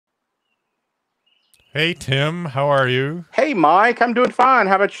Hey, Tim, how are you? Hey, Mike, I'm doing fine.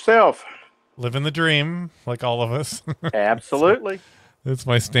 How about yourself? Living the dream, like all of us. So Absolutely. that's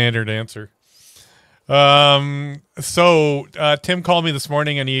my standard answer. Tim called me this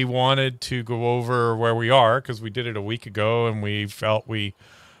morning and he wanted to go over where we are because we did it a week ago and we felt we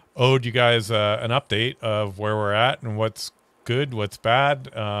owed you guys an update of where we're at and what's good, what's bad.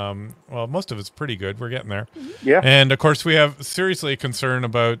 Well, most of it's pretty good. We're getting there. Yeah. And of course, we have seriously a concern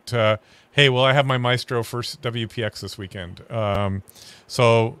about, hey, will I have my Maestro first WPX this weekend?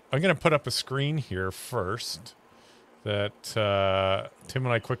 So I'm going to put up a screen here first that Tim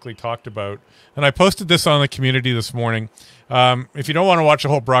and I quickly talked about. And I posted this on the community this morning. If you don't want to watch the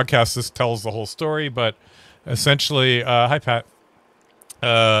whole broadcast, this tells the whole story. But essentially, hi, Pat.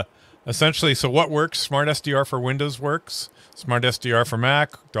 Uh, Essentially, so what works? Smart SDR for Windows works. Smart SDR for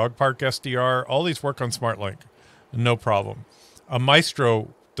Mac, Dog Park SDR, all these work on SmartLink. No problem. A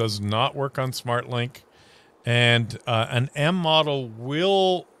Maestro does not work on SmartLink, and an M model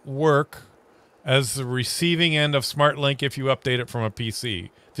will work as the receiving end of SmartLink if you update it from a PC.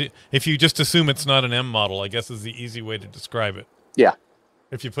 If you just assume it's not an M model, I guess is the easy way to describe it. Yeah.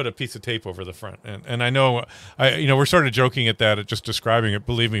 If you put a piece of tape over the front, and I know, we're sort of joking at that, at just describing it.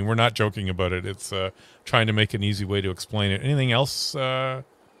 Believe me, we're not joking about it. It's trying to make an easy way to explain it. Anything else in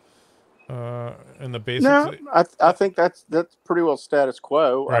the basics? No, I think that's pretty well status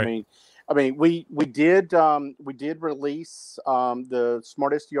quo. I Right. mean, we did release the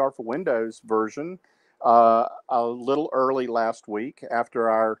Smart SDR for Windows version a little early last week after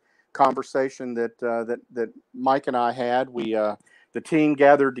our conversation that Mike and I had. The team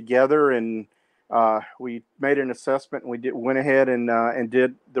gathered together and we made an assessment and went ahead and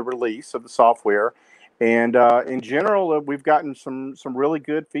did the release of the software. And in general, we've gotten some really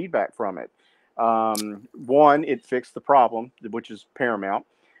good feedback from it. One, it fixed the problem, which is paramount.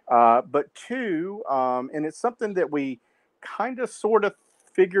 But two, and it's something that we kind of sort of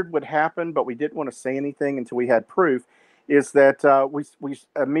figured would happen, but we didn't want to say anything until we had proof, is that we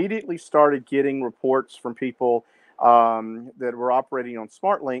immediately started getting reports from people that were operating on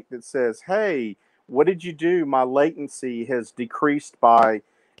SmartLink that says, "Hey, what did you do? My latency has decreased by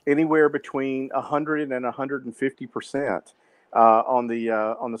anywhere between 100 and 150% on the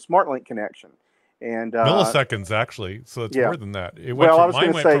SmartLink connection." And Milliseconds, actually. So it's yeah, more than that. It went well, I from was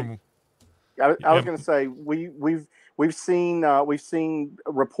mine going to went say, from I was yeah, going to say we've seen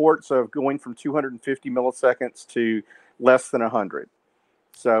reports of going from 250 milliseconds to less than 100.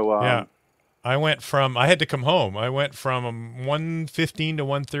 So yeah. I had to come home. I went from 115 to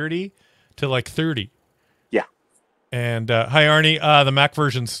 130 to like 30. yeah, And hi, Arnie. The Mac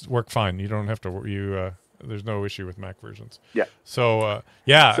versions work fine. You don't have to. There's no issue with Mac versions. yeah. So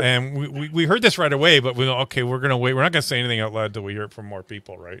yeah, So and we heard this right away, but okay, we're gonna wait. We're not gonna say anything out loud till we hear it from more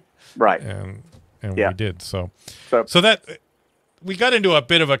people, right? right, And yeah. we did. So So that we got into a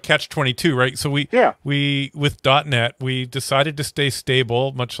bit of a catch-22, right? So yeah, we with .NET we decided to stay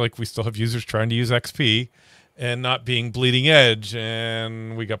stable, much like we still have users trying to use XP and not being bleeding edge,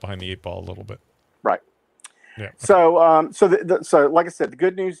 and we got behind the eight ball a little bit. right. Yeah. Okay. So like I said, the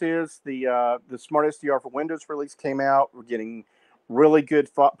good news is the Smart SDR for Windows release came out. We're getting really good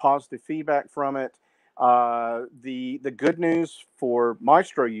positive feedback from it. The good news for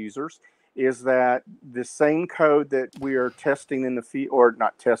Maestro users is that the same code that we are testing in the field, or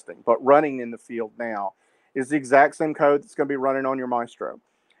not testing, but running in the field now, is the exact same code that's going to be running on your Maestro.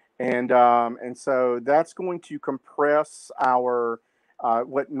 And so that's going to compress our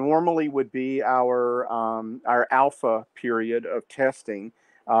what normally would be our alpha period of testing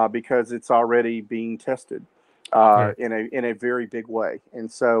because it's already being tested Right. in a very big way.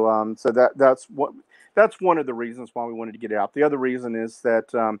 And so that's one of the reasons why we wanted to get it out. The other reason is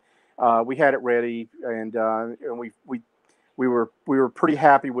that we had it ready and we were pretty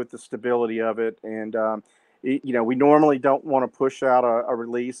happy with the stability of it. And we normally don't want to push out a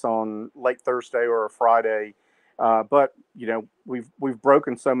release on late Thursday or a Friday, but we've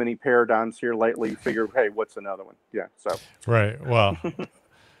broken so many paradigms here lately. Figure, hey, what's another one? Yeah. So Right. Well,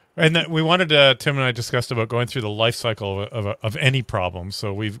 and that we wanted Tim and I discussed about going through the life cycle of any problem.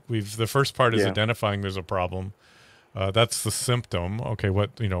 So we've the first part is yeah, identifying there's a problem. That's the symptom. Okay,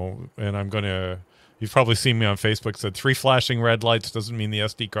 and I'm gonna. You've probably seen me on Facebook said 3 flashing red lights doesn't mean the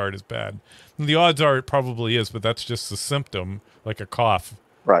SD card is bad. And the odds are it probably is, but that's just the symptom, like a cough,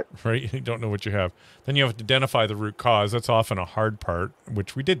 right. right? You don't know what you have. Then you have to identify the root cause. That's often a hard part,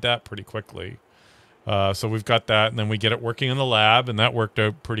 which we did that pretty quickly. So we've got that, and then we get it working in the lab, and that worked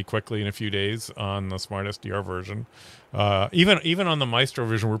out pretty quickly in a few days on the Smart SDR version. Even on the Maestro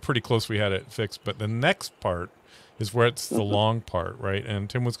version, we're pretty close. We had it fixed, but the next part is where it's the long part, right? And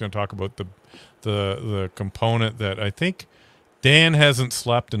Tim was going to talk about the component that I think Dan hasn't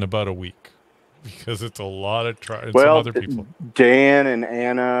slept in about a week because it's a lot of and some Well, other people. Dan and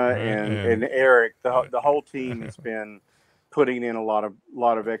Anna And and Eric, the whole team has been putting in a lot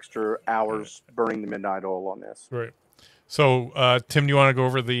of extra hours burning the midnight oil on this. right. So, Tim, do you want to go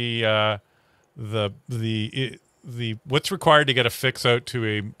over the what's required to get a fix out to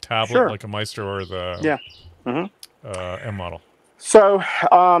a tablet Sure. like a Maestro or the Yeah. Mm-hmm. M model? So,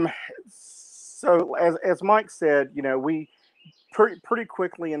 so as Mike said, we pretty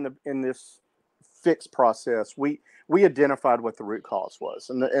quickly in this fix process, we identified what the root cause was,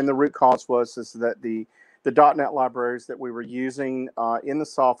 and the root cause is that the .NET libraries that we were using in the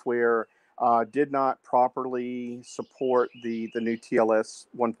software did not properly support the new TLS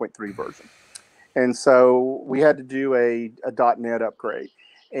 1.3 version. And so we had to do a .NET upgrade.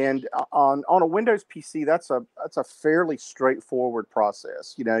 And on a Windows PC, that's a fairly straightforward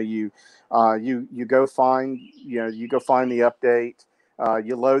process. You go find the update,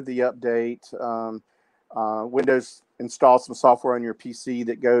 you load the update. Windows installs some software on your PC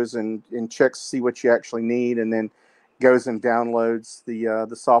that goes and checks to see what you actually need, and then goes and downloads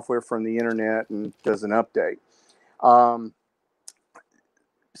the software from the internet and does an update.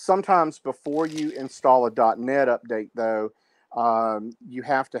 Sometimes before you install a .NET update, though, you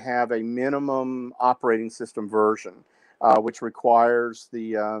have to have a minimum operating system version, which requires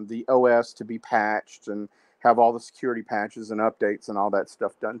the OS to be patched and have all the security patches and updates and all that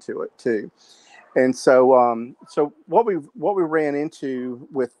stuff done to it too. And so, so what we ran into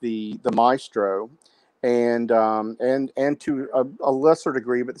with the Maestro, and to a lesser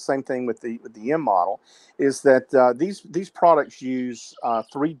degree, but the same thing with the M model, is that these products use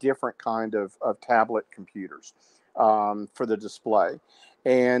 3 different kind of tablet computers for the display,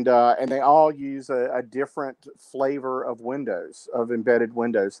 and they all use a different flavor of Windows, of embedded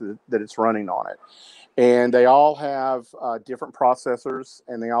Windows that it's running on it, and they all have different processors,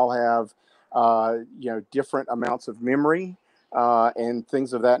 and they all have different amounts of memory and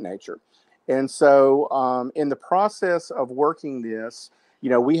things of that nature. And so in the process of working this,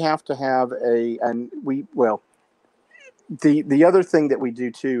 we have to have the other thing that we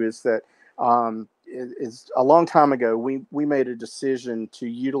do too is that is a long time ago, we made a decision to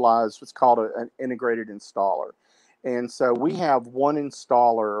utilize what's called an integrated installer. And so we have one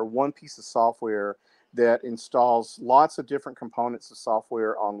installer, or one piece of software that installs lots of different components of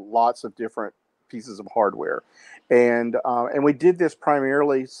software on lots of different pieces of hardware. And we did this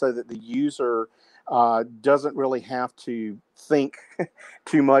primarily so that the user doesn't really have to think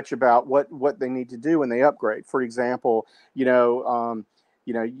too much about what they need to do when they upgrade. For example, you don't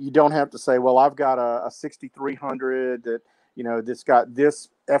have to say, well, I've got a 6300 that, that's got this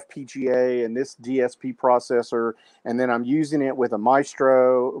FPGA and this DSP processor, and then I'm using it with a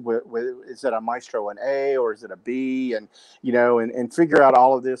Maestro. Is it a Maestro an A or is it a B? And and figure out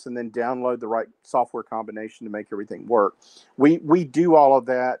all of this, and then download the right software combination to make everything work. We do all of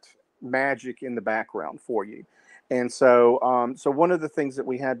that magic in the background for you. And so so one of the things that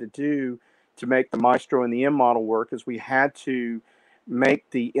we had to do to make the Maestro and the M model work is we had to make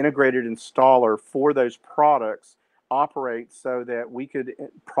the integrated installer for those products operate so that we could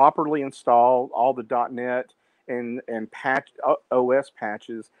properly install all the .NET and patch OS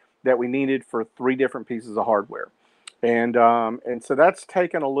patches that we needed for 3 different pieces of hardware. And so that's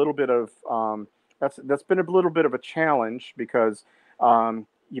taken a little bit of that's been a little bit of a challenge, because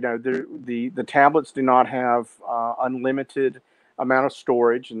the tablets do not have unlimited amount of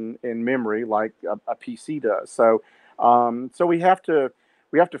storage and memory like a PC does. So so we have to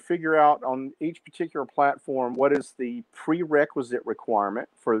figure out on each particular platform what is the prerequisite requirement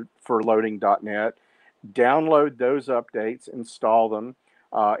for loading .NET, download those updates, install them.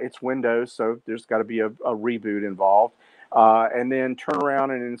 It's Windows, so there's got to be a reboot involved, and then turn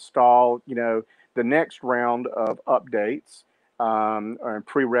around and install the next round of updates or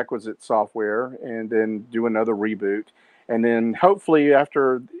prerequisite software, and then do another reboot. And then hopefully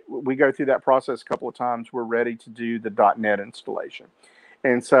after we go through that process a couple of times, we're ready to do the .NET installation.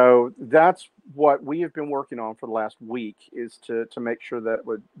 And so that's what we have been working on for the last week, is to make sure that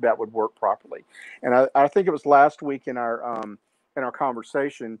would work properly. And I think it was last week in our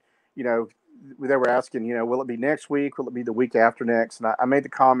conversation, they were asking, will it be next week? Will it be the week after next? And I made the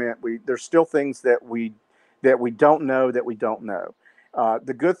comment, there's still things that we don't know that we don't know.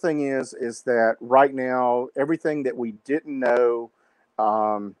 The good thing is that right now, everything that we didn't know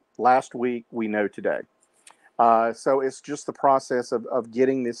last week, we know today. So it's just the process of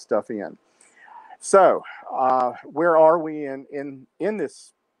getting this stuff in. So where are we in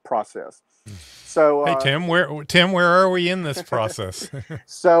this process? So, Hey Tim, where are we in this process?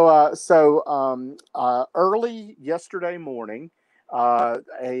 early yesterday morning, uh,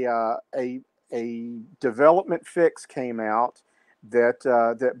 a, uh, a a development fix came out that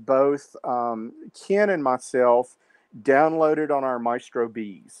both Ken and myself downloaded on our Maestro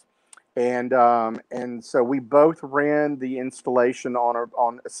Bs, and so we both ran the installation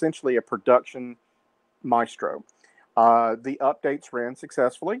on essentially a production Maestro. The updates ran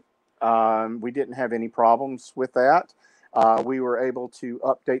successfully. We didn't have any problems with that. We were able to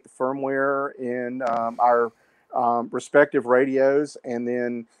update the firmware in our respective radios, and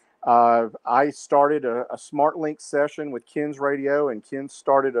then I started a SmartLink session with Ken's radio, and Ken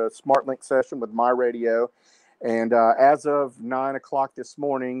started a SmartLink session with my radio. And as of 9 o'clock this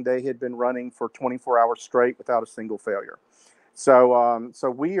morning, they had been running for 24 hours straight without a single failure.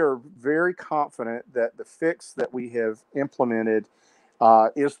 So we are very confident that the fix that we have implemented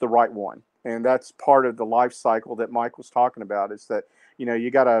is the right one, and that's part of the life cycle that Mike was talking about. Is that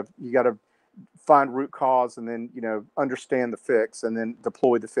you gotta find root cause, and then understand the fix, and then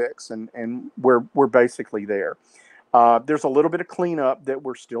deploy the fix, and we're basically there. There's a little bit of cleanup that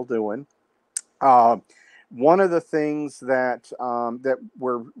we're still doing. Uh, One of the things that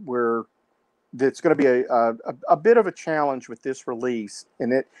we're that's going to be a bit of a challenge with this release,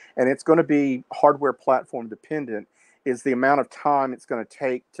 and it's going to be hardware platform dependent, is the amount of time it's going to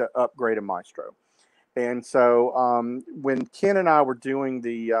take to upgrade a Maestro. And so when Ken and I were doing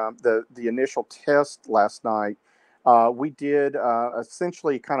the initial test last night, we did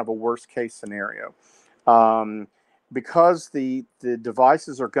essentially kind of a worst case scenario. Um, because the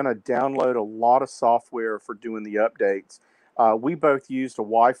devices are going to download a lot of software for doing the updates, we both used a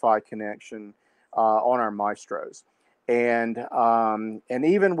Wi-Fi connection on our Maestros, and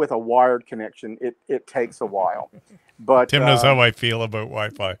even with a wired connection, it takes a while. But Tim knows how I feel about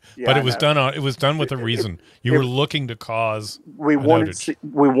Wi-Fi, yeah, but I know. it was done with a It, reason. You it, were looking to cause we an wanted to outage. see,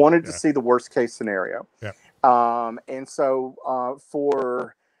 we wanted to Yeah, see the worst case scenario. yeah. And so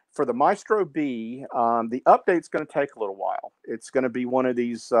for the Maestro B, the update's going to take a little while. It's going to be one of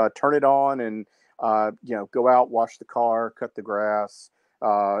these turn it on and go out, wash the car, cut the grass,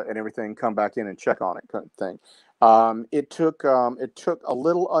 and everything. Come back in and check on it, kind of thing. It took a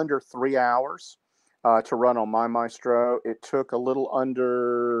little under 3 hours to run on my Maestro. It took a little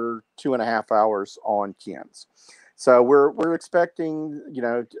under 2.5 hours on Ken's. So we're expecting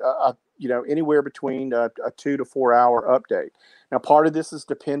anywhere between a 2 to 4 hour update. Now, part of this is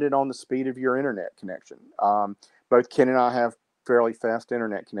dependent on the speed of your internet connection. Both Ken and I have fairly fast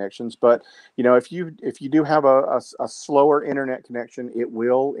internet connections, but if you do have a slower internet connection, it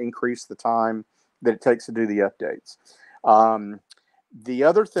will increase the time that it takes to do the updates. Um, the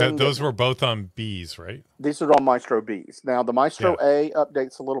other thing that Those were both on Bs, right? these are all Maestro Bs. Now, the Maestro Yeah. A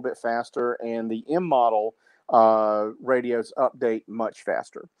updates a little bit faster, and the M model radios update much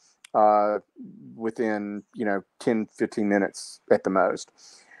faster, uh, within 10, 15 minutes at the most.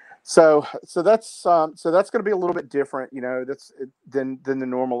 So that's going to be a little bit different, than the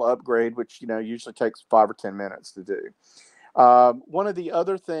normal upgrade, which usually takes 5 or 10 minutes to do. One of the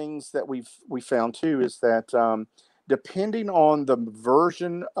other things that we found too is that depending on the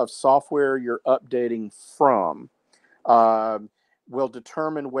version of software you're updating from, um, will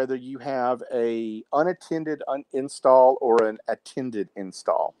determine whether you have a unattended install or an attended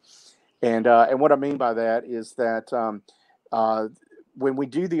install. And what I mean by that is that uh, when we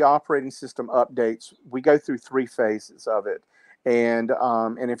do the operating system updates, we go through three phases of it. And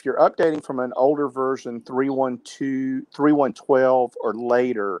if you're updating from an older version, 3.12, 3.112 or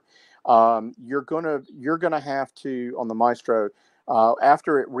later, you're gonna have to, on the Maestro,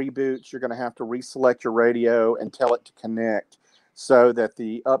 after it reboots, you're gonna have to reselect your radio and tell it to connect so that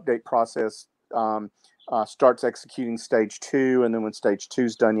the update process starts executing stage two, and then when stage two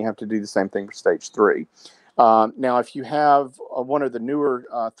is done, you have to do the same thing for stage three. Now, if you have one of the newer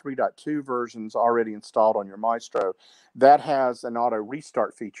 3.2 versions already installed on your Maestro, that has an auto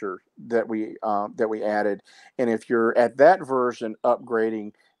restart feature that we added. And if you're at that version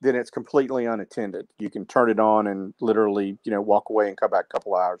upgrading, then it's completely unattended. You can turn it on and literally, walk away and come back a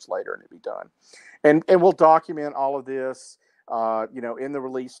couple hours later, and it'll be done. And we'll document all of this, in the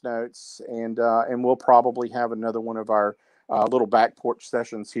release notes, and we'll probably have another one of our little back porch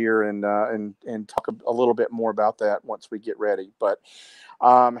sessions here, and talk a little bit more about that once we get ready. But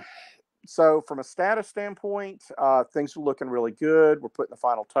um, so from a status standpoint, things are looking really good. We're putting the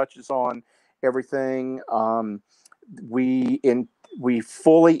final touches on everything. We in we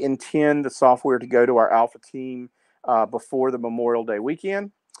fully intend the software to go to our alpha team before the Memorial Day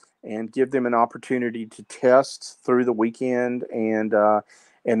weekend, and give them an opportunity to test through the weekend,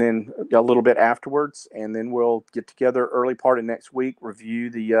 and then a little bit afterwards, and then we'll get together early part of next week, review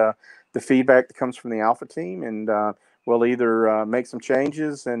the feedback that comes from the alpha team, and we'll either make some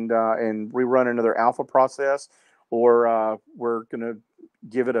changes and rerun another alpha process, or we're going to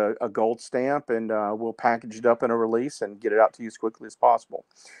give it a gold stamp, and we'll package it up in a release and get it out to you as quickly as possible.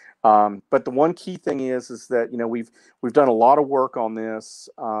 But the one key thing is that we've done a lot of work on this,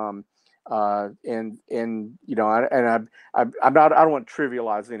 and I'm not, I don't want to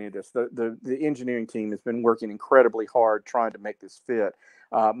trivialize any of this. The engineering team has been working incredibly hard trying to make this fit.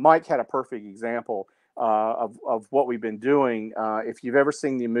 Mike had a perfect example of what we've been doing. If you've ever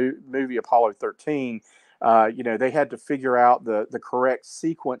seen the movie Apollo 13, they had to figure out the correct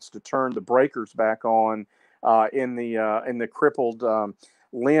sequence to turn the breakers back on in the crippled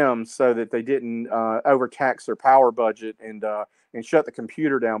limbs, so that they didn't overtax their power budget and shut the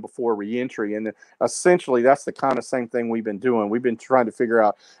computer down before reentry. And essentially, that's the kind of same thing we've been doing. We've been trying to figure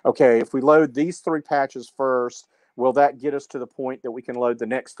out, okay, if we load these 3 patches first, will that get us to the point that we can load the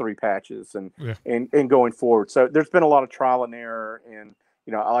next 3 patches and going forward? So there's been a lot of trial and error, and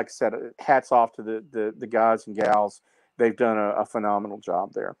like I said, hats off to the guys and gals. They've done a phenomenal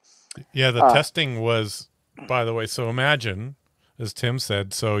job there. Yeah, the testing was, by the way, so imagine, as Tim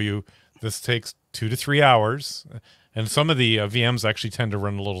said, this takes 2 to 3 hours, and some of the VMs actually tend to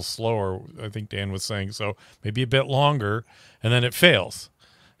run a little slower. I think Dan was saying, so maybe a bit longer, and then it fails.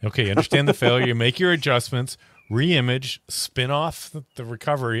 Okay, you understand the failure, you make your adjustments, re-image, spin off the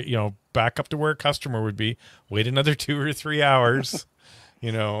recovery, back up to where a customer would be, wait another 2 or 3 hours,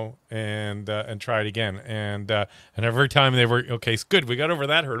 and try it again. And every time they were, okay, it's good, we got over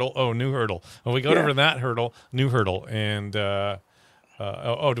that hurdle. Oh, new hurdle. Oh, we got over that hurdle, new hurdle. And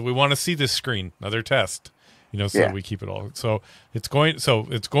do we want to see this screen? Another test. So we keep it all. So it's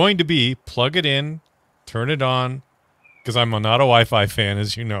going to be plug it in, turn it on, because I'm not a Wi-Fi fan,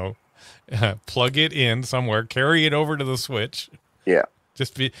 as you know. Plug it in somewhere, carry it over to the switch. Yeah.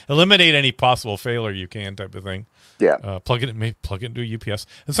 Just eliminate any possible failure you can, type of thing. Yeah. Plug it into a UPS.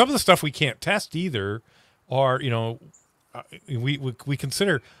 And some of the stuff we can't test either are, we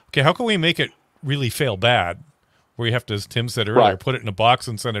consider, okay, how can we make it really fail bad? Where you have to, as Tim said earlier, put it in a box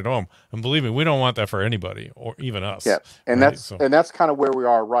and send it home. And believe me, we don't want that for anybody, or even us. Yeah. And that's kind of where we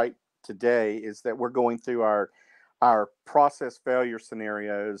are right today, is that we're going through our process failure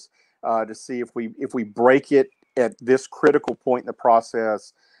scenarios to see if we break it at this critical point in the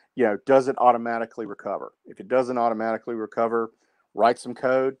process, does it automatically recover? If it doesn't automatically recover, write some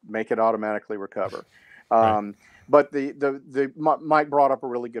code, make it automatically recover. Right. But Mike brought up a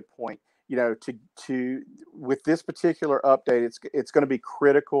really good point. With this particular update, it's going to be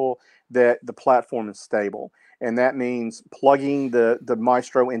critical that the platform is stable, and that means plugging the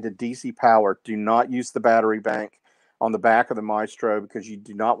Maestro into DC power. Do not use the battery bank on the back of the Maestro, because you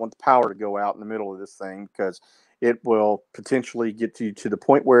do not want the power to go out in the middle of this thing, because it will potentially get you to the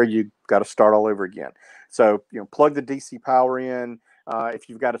point where you got to start all over again. So, plug the DC power in. If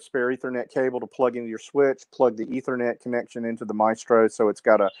you've got a spare Ethernet cable to plug into your switch, plug the Ethernet connection into the Maestro, so it's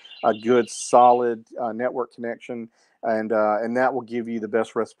got a good, solid network connection, and that will give you the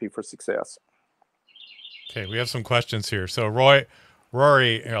best recipe for success. Okay, we have some questions here. So Rory,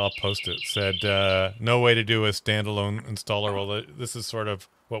 here, I'll post it, said, no way to do a standalone installer. Well, this is sort of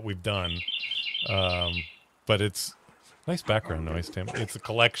what we've done. But it's nice background noise, Tim. It's a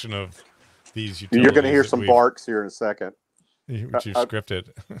collection of these utilities. You're going to hear some barks here in a second. Which you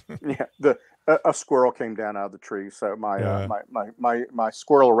scripted. Yeah, a squirrel came down out of the tree, so my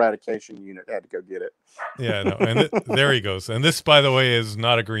squirrel eradication unit had to go get it. Yeah, no, and there he goes. And this, by the way, is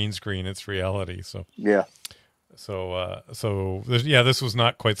not a green screen; it's reality. So yeah. So this was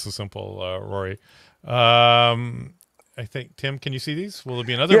not quite so simple, Rory. I think, Tim, can you see these? Will there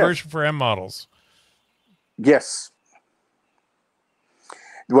be another version for M models? Yes.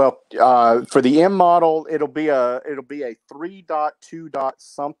 Well, for the M model, it'll be a 3.2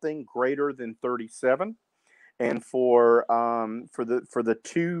 something greater than 37, and for the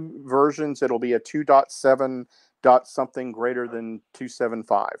 2 versions, it'll be a 2.7 something greater than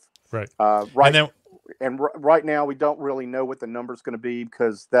 275. Right. Right now, we don't really know what the number is going to be,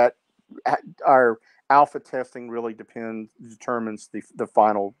 because our alpha testing really determines the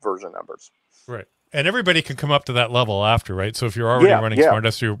final version numbers. Right. And everybody can come up to that level after, right? So if you're already running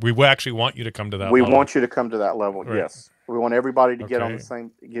SmartLink, we actually want you to come to that level. We want you to come to that level, right. Yes. We want everybody to get on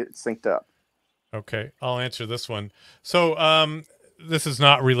get synced up. Okay. I'll answer this one. So this is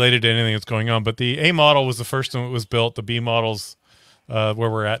not related to anything that's going on, but the A model was the first one that was built. The B models, where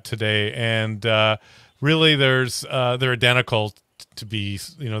we're at today. And really they're identical to be,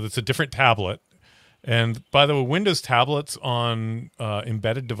 it's a different tablet. And by the way, Windows tablets on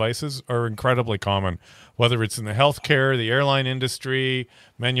embedded devices are incredibly common, whether it's in the healthcare, the airline industry,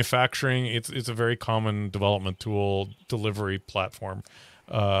 manufacturing. It's a very common development tool delivery platform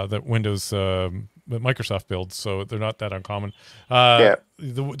that Microsoft builds, so they're not that uncommon. Yeah.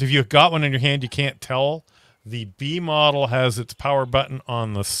 If you've got one in your hand, you can't tell. The B model has its power button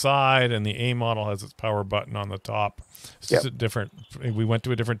on the side, and the A model has its power button on the top. It's just a different. We went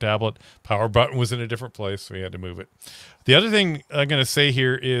to a different tablet. Power button was in a different place, so we had to move it. The other thing I'm going to say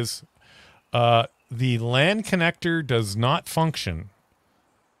here is the LAN connector does not function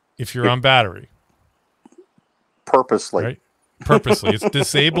if you're on battery. Purposely. Right? Purposely. It's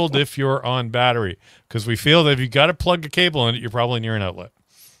disabled if you're on battery, because we feel that if you got to plug a cable in it, you're probably near an outlet.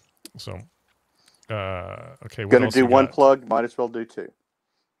 So, okay. Going to do one plug, might as well do two.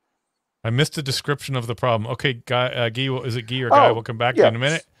 I missed a description of the problem. Okay, Guy, is it Guy or Guy? We'll come back to you in a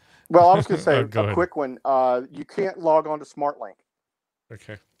minute. Well, I was going to say a quick one. You can't log on to SmartLink.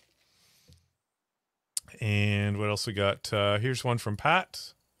 Okay. And what else we got? Here's one from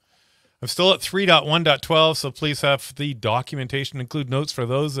Pat. I'm still at 3.1.12, so please have the documentation include notes for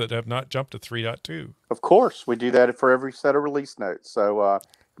those that have not jumped to 3.2. Of course, we do that for every set of release notes. So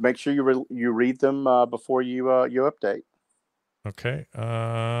make sure you read them before you update. Okay.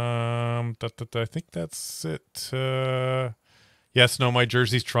 I think that's it. Yes, no, my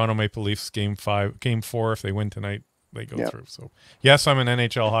jersey's Toronto Maple Leafs game 4. If they win tonight, they go through. So yes, I'm an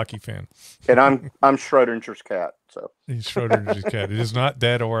NHL hockey fan. And I'm Schrodinger's cat. So he's Schrodinger's cat. It is not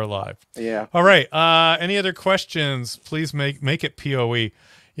dead or alive. Yeah. All right. Any other questions? Please make it POE.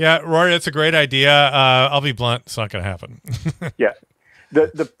 Yeah, Rory, that's a great idea. I'll be blunt. It's not going to happen. Yeah.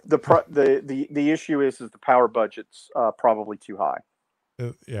 The issue is the power budget's probably too high.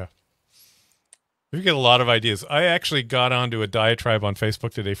 Yeah. We get a lot of ideas. I actually got onto a diatribe on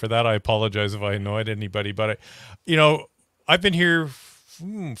Facebook today. For that, I apologize if I annoyed anybody. But I've been here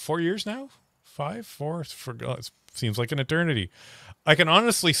 4 years now. 4. It seems like an eternity. I can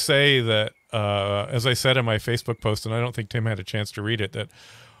honestly say that, as I said in my Facebook post, and I don't think Tim had a chance to read it, that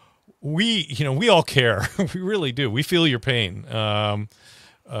we all care. We really do. We feel your pain.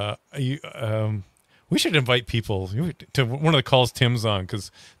 We should invite people to one of the calls Tim's on, because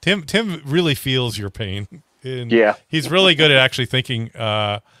Tim really feels your pain. And he's really good at actually thinking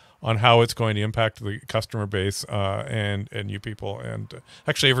on how it's going to impact the customer base and you people, and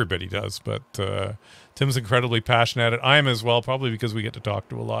actually everybody does. But Tim's incredibly passionate at it. I am as well, probably because we get to talk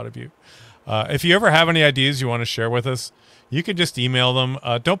to a lot of you. If you ever have any ideas you want to share with us, you can just email them.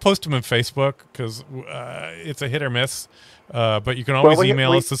 Don't post them on Facebook, because it's a hit or miss. But you can always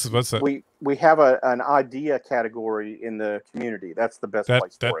email us. This is what's it. We have an idea category in the community. That's the best place for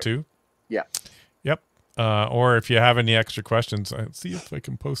it. That too? Yeah. Yep. Or if you have any extra questions, see if I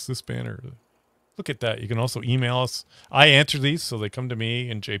can post this banner. Look at that. You can also email us. I answer these, so they come to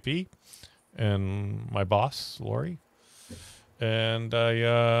me and JP and my boss, Lori. And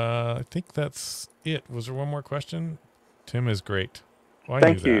I think that's it. Was there one more question? Tim is great. Well,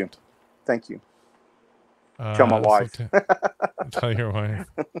 Thank you. Tell my wife. Tell your wife.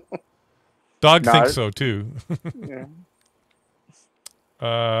 Dog thinks so too.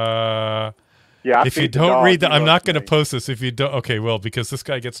 Yeah. If you don't read that, I'm not going to post this. If you don't, okay, well, because this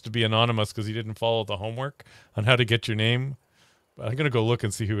guy gets to be anonymous because he didn't follow the homework on how to get your name. But I'm going to go look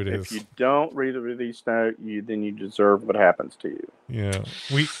and see who it is. If you don't read the release note, then you deserve what happens to you. Yeah,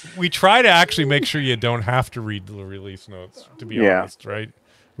 we try to actually make sure you don't have to read the release notes. To be honest, right?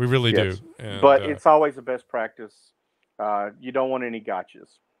 We really do. And, but it's always the best practice. You don't want any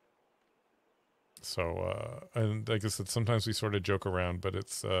gotchas. So, and like I said, sometimes we sort of joke around, but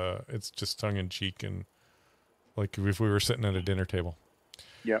it's just tongue in cheek, and like if we were sitting at a dinner table.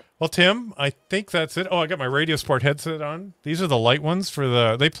 Yeah. Well, Tim, I think that's it. Oh, I got my Radio Sport headset on. These are the light ones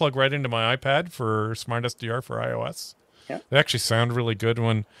they plug right into my iPad for Smart SDR for iOS. Yeah. They actually sound really good.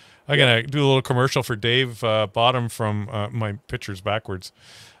 When I'm going to do a little commercial for Dave Bottom from my pictures backwards.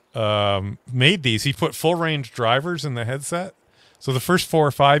 Made these. He put full range drivers in the headset. So the first 4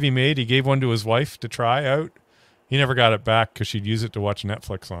 or 5 he made, he gave one to his wife to try out. He never got it back because she'd use it to watch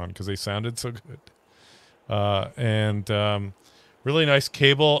Netflix on because they sounded so good. Really nice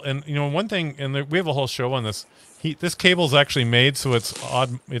cable. And, one thing, and we have a whole show on this. This cable's actually made so it's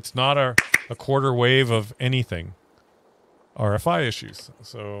odd. It's not a quarter wave of anything. RFI issues.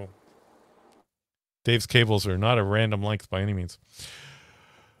 So Dave's cables are not a random length by any means.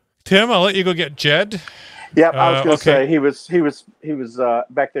 Tim, I'll let you go get Jed. Yeah, I was going to say he was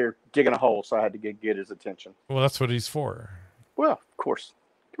back there digging a hole, so I had to get his attention. Well, that's what he's for. Well, of course.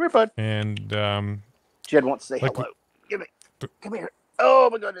 Come here, bud. And Jed wants to say hello. Come here.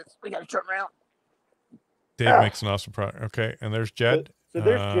 Oh my goodness, we got to turn around. Dave makes an awesome product. Okay, and there's Jed. So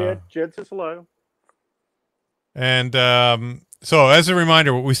there's Jed. Jed says hello. And so as a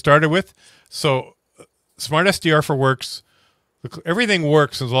reminder, what we started with, so Smart SDR for Works, everything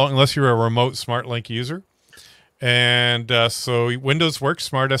works unless you're a remote SmartLink user. And so Windows works,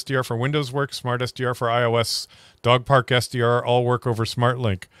 Smart SDR for Windows works, Smart SDR for iOS, Dog Park SDR all work over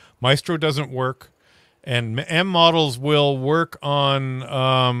SmartLink. Maestro doesn't work, and M models will work on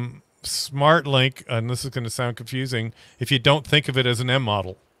SmartLink, and this is going to sound confusing, if you don't think of it as an M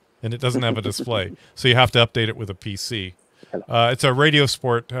model, and it doesn't have a display. So you have to update it with a PC. It's a Radio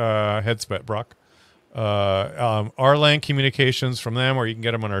Sport headset, Brock. RLAN communications from them, or you can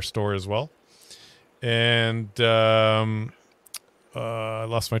get them on our store as well. And I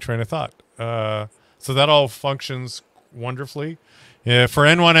lost my train of thought. So that all functions wonderfully. For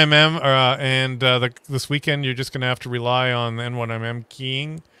N1MM and this weekend, you're just going to have to rely on N1MM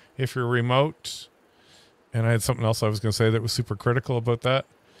keying if you're remote. And I had something else I was going to say that was super critical about that.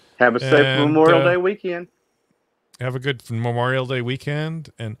 Have a safe Memorial Day weekend. Have a good Memorial Day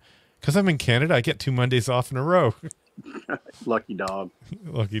weekend. And because I'm in Canada, I get 2 Mondays off in a row. Lucky dog.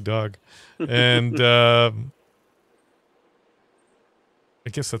 Lucky dog. And I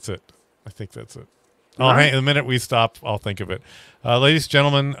guess that's it. I think that's it. The minute we stop, I'll think of it. Ladies and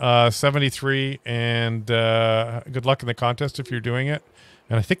gentlemen, 73, and good luck in the contest if you're doing it.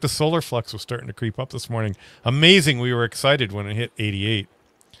 And I think the solar flux was starting to creep up this morning. Amazing. We were excited when it hit 88.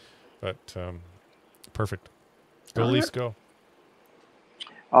 But perfect. Go Leafs, go.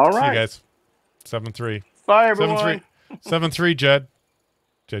 All right. See you guys. 7-3. Bye, everyone. 7-3, Jed.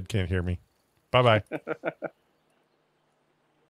 Jed can't hear me. Bye-bye.